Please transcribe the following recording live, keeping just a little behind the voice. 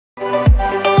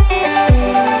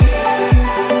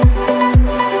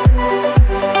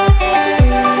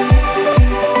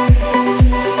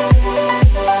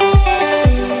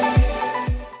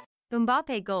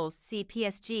Mbappe goals see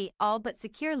PSG all but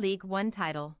secure Ligue 1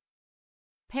 title.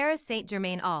 Paris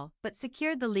Saint-Germain all but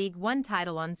secured the Ligue 1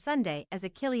 title on Sunday as a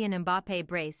Kylian Mbappe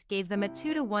brace gave them a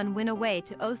 2-1 win away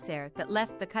to Auxerre that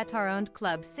left the Qatar-owned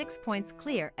club 6 points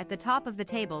clear at the top of the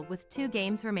table with 2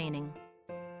 games remaining.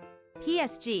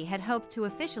 PSG had hoped to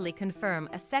officially confirm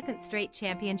a second straight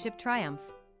championship triumph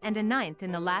and a 9th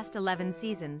in the last 11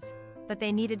 seasons, but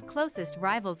they needed closest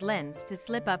rivals Lens to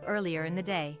slip up earlier in the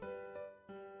day.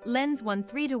 Lens won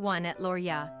 3-1 at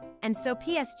Lorient, and so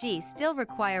PSG still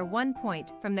require 1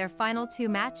 point from their final 2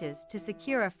 matches to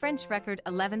secure a French record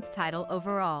 11th title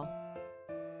overall.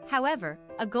 However,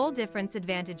 a goal difference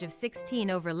advantage of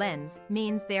 16 over Lens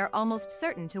means they are almost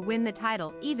certain to win the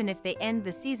title even if they end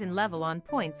the season level on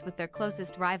points with their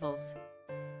closest rivals.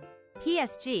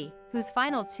 PSG, whose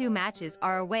final 2 matches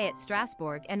are away at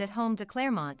Strasbourg and at home to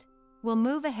Clermont, will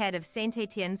move ahead of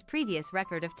Saint-Étienne's previous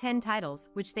record of 10 titles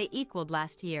which they equaled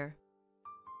last year.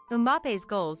 Mbappe's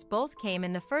goals both came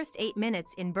in the first 8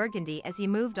 minutes in Burgundy as he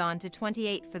moved on to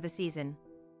 28 for the season.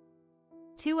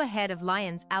 2 ahead of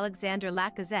Lyons' Alexandre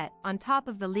Lacazette on top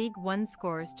of the Ligue 1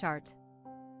 scorers chart.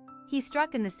 He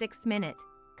struck in the 6th minute,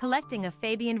 collecting a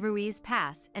Fabian Ruiz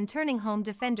pass and turning home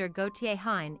defender Gauthier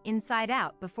Hein inside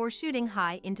out before shooting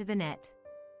high into the net.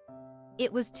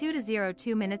 It was 2-0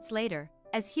 2 minutes later,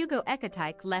 as Hugo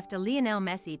Ekitike left a Lionel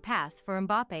Messi pass for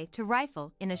Mbappe to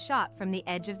rifle in a shot from the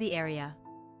edge of the area.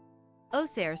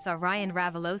 Auxerre saw Ryan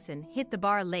Ravalosin hit the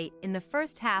bar late in the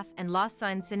first half and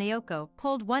Lausanne Sinioko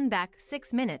pulled one back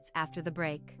 6 minutes after the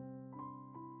break.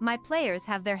 My players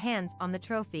have their hands on the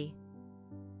trophy.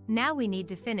 Now we need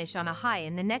to finish on a high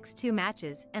in the next 2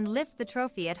 matches and lift the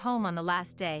trophy at home on the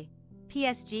last day,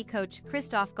 PSG coach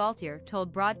Christophe Galtier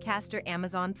told broadcaster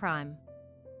Amazon Prime.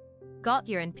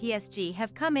 Galtier and PSG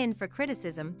have come in for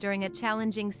criticism during a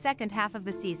challenging second half of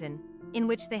the season, in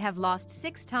which they have lost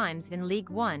 6 times in Ligue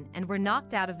 1 and were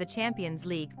knocked out of the Champions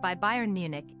League by Bayern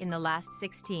Munich in the last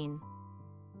 16.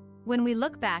 When we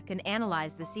look back and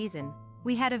analyze the season,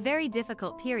 we had a very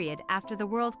difficult period after the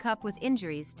World Cup with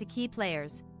injuries to key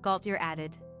players, Galtier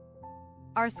added.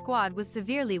 Our squad was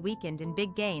severely weakened in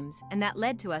big games and that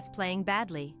led to us playing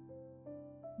badly.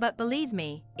 But believe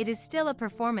me, it is still a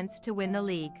performance to win the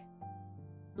league.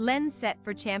 Lens set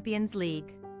for Champions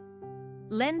League.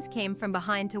 Lens came from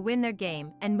behind to win their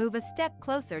game and move a step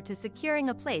closer to securing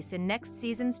a place in next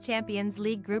season's Champions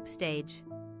League group stage.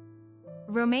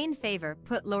 Romain Favre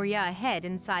put Lorient ahead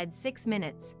inside 6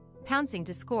 minutes, pouncing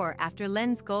to score after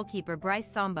Lens goalkeeper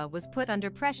Brice Samba was put under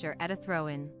pressure at a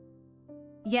throw-in.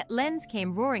 Yet Lens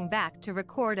came roaring back to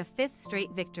record a 5th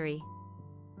straight victory,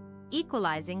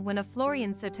 equalizing when a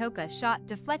Florian Sotoka shot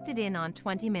deflected in on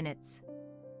 20 minutes.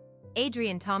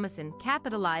 Adrian Thomason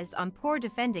capitalized on poor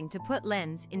defending to put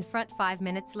Lens in front 5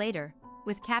 minutes later,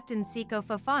 with captain Seko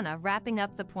Fofana wrapping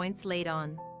up the points late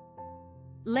on.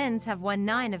 Lens have won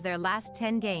 9 of their last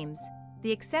 10 games,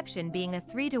 the exception being a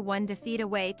 3-1 defeat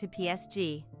away to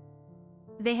PSG.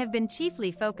 They have been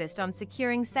chiefly focused on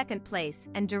securing second place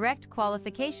and direct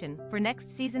qualification for next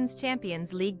season's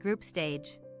Champions League group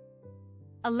stage,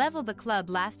 a level the club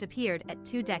last appeared at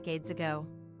 2 decades ago.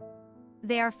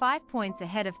 They are 5 points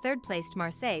ahead of third-placed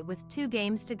Marseille with 2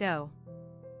 games to go.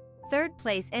 Third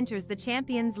place enters the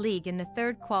Champions League in the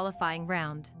 3rd qualifying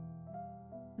round.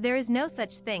 There is no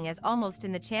such thing as almost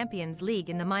in the Champions League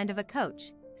in the mind of a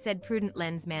coach, said prudent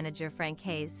Lens manager Frank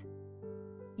Hayes.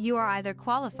 You are either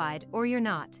qualified or you're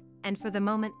not, and for the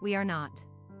moment we are not.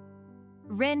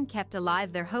 Rennes kept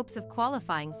alive their hopes of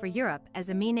qualifying for Europe as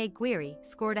Amine Gouiri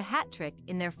scored a hat-trick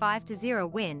in their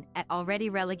 5-0 win at already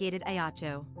relegated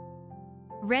Ajaccio.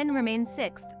 Rennes remains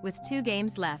 6th with 2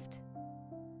 games left,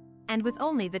 and with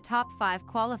only the top 5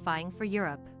 qualifying for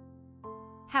Europe.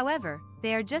 However,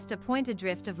 they are just a point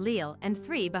adrift of Lille and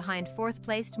 3 behind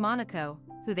 4th-placed Monaco,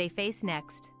 who they face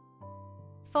next.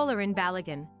 Folarin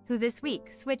Balogun, who this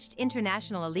week switched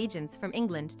international allegiance from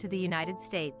England to the United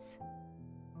States,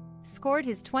 scored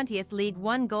his 20th Ligue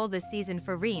 1 goal this season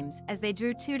for Reims as they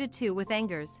drew 2-2 with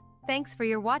Angers. Thanks for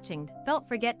your watching. Don't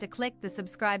forget to click the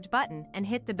subscribed button and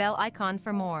hit the bell icon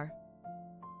for more.